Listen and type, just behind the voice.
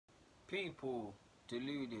People,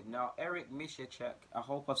 Deluded. Now, Erik Majetschak, I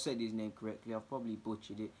hope I've said his name correctly, I've probably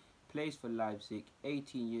butchered it, plays for Leipzig,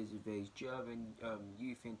 18 years of age, German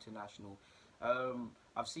youth international.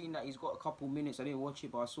 I've seen that he's got a couple minutes, I didn't watch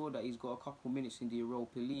it, but I saw that he's got a couple minutes in the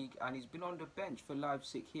Europa League, and he's been on the bench for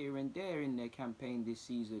Leipzig here and there in their campaign this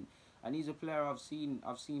season. And he's a player I've seen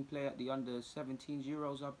play at the under-17s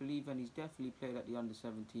Euros, I believe, and he's definitely played at the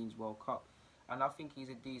under-17s World Cup. And I think he's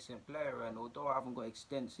a decent player. And although I haven't got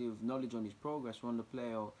extensive knowledge on his progress on the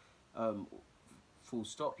player, um, full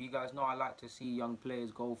stop, you guys know I like to see young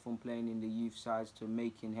players go from playing in the youth sides to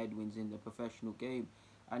making headwinds in the professional game.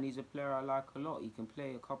 And he's a player I like a lot. He can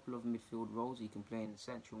play a couple of midfield roles. He can play in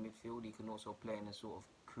central midfield. He can also play in a sort of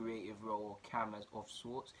creative role or cam as of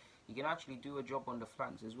sorts. He can actually do a job on the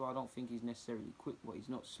flanks as well. I don't think he's necessarily quick, but he's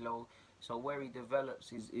not slow. So where he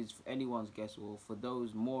develops is anyone's guess, or for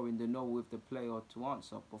those more in the know with the player to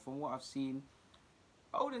answer. But from what I've seen,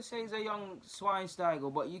 I wouldn't say he's a young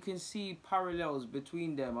Schweinsteiger, but you can see parallels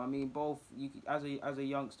between them. I mean, both as a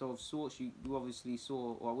youngster of sorts, you obviously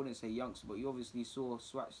saw, or I wouldn't say youngster, but you obviously saw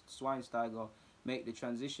Schweinsteiger make the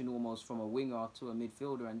transition almost from a winger to a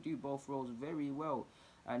midfielder and do both roles very well.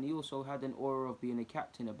 And he also had an aura of being a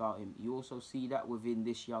captain about him. You also see that within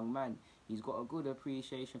this young man. He's got a good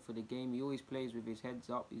appreciation for the game. He always plays with his heads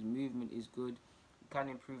up. His movement is good. Can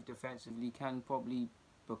improve defensively. Can probably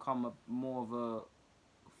become more of a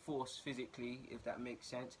force physically, if that makes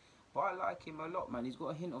sense. But I like him a lot, man. He's got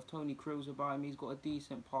a hint of Tony Kroos about him. He's got a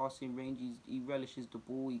decent passing range. He relishes the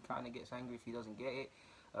ball. He kind of gets angry if he doesn't get it.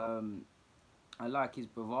 I like his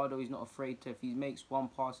bravado. He's not afraid to, if he makes one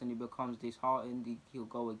pass and he becomes disheartened, he'll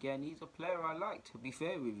go again. He's a player I like, to be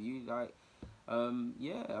fair with you. Like,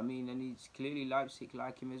 yeah, I mean, and he's clearly Leipzig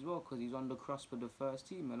like him as well, because he's on the cusp of the first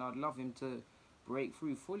team, and I'd love him to break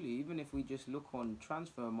through fully, even if we just look on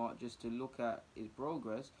Transfermarkt just to look at his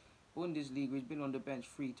progress. Bundesliga, he's been on the bench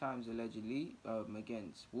 3 times allegedly,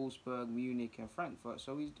 against Wolfsburg, Munich and Frankfurt,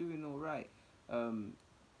 so he's doing all right.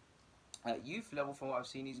 At youth level, from what I've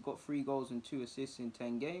seen, he's got 3 goals and 2 assists in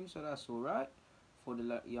 10 games, so that's all right for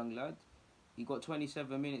the young lad. He got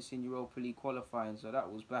 27 minutes in Europa League qualifying, so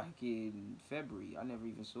that was back in February. I never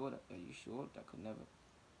even saw that. Are you sure? That could never.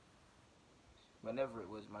 Whenever it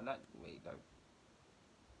was, man. Wait, like,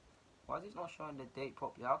 why is it not showing the date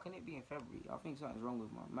properly? How can it be in February? I think something's wrong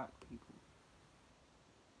with my Mac, people.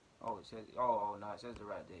 Oh, it says. Oh no, it says the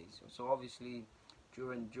right days. So obviously,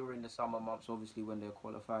 during the summer months, obviously when they're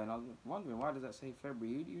qualifying, I was wondering, why does that say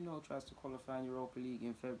February? Who do you know tries to qualify in Europa League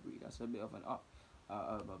in February? That's a bit of an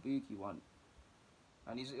a bookie one.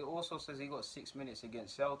 And it also says he got 6 minutes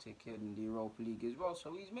against Celtic in the Europa League as well.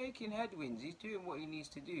 So he's making headwinds. He's doing what he needs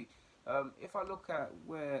to do. If I look at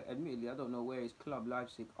where, admittedly, I don't know where his club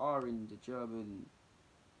Leipzig are in the German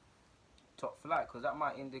top flight, because that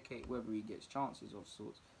might indicate whether he gets chances of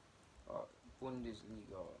sorts.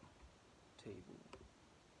 Bundesliga table.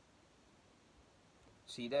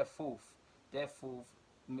 See, they're fourth. They're fourth.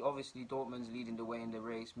 Obviously, Dortmund's leading the way in the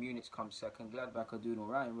race. Munich comes second. Gladbach are doing all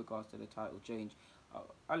right in regards to the title change.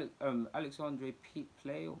 Alexandre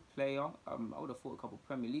Player. I would have thought a couple of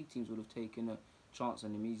Premier League teams would have taken a chance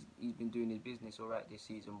on him. He's been doing his business all right this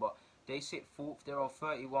season, but they sit fourth. They're on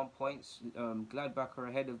 31 points. Gladbach are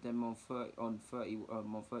ahead of them on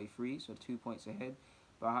 33, so 2 points ahead.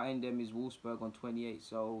 Behind them is Wolfsburg on 28.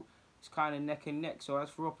 So it's kind of neck and neck. So as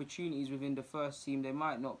for opportunities within the first team, they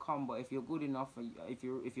might not come, but if you're good enough, if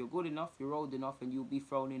you're good enough, you're old enough, and you'll be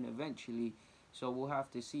thrown in eventually. So we'll have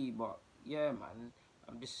to see. But yeah, man,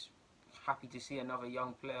 I'm just happy to see another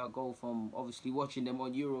young player go from obviously watching them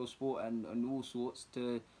on Eurosport and all sorts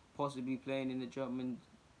to possibly playing in the German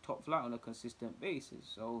top flight on a consistent basis.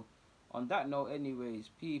 So on that note, anyways,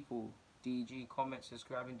 people, DG, comment,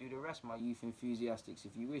 subscribe, and do the rest, my youth enthusiastics.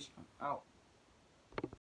 If you wish, I'm out.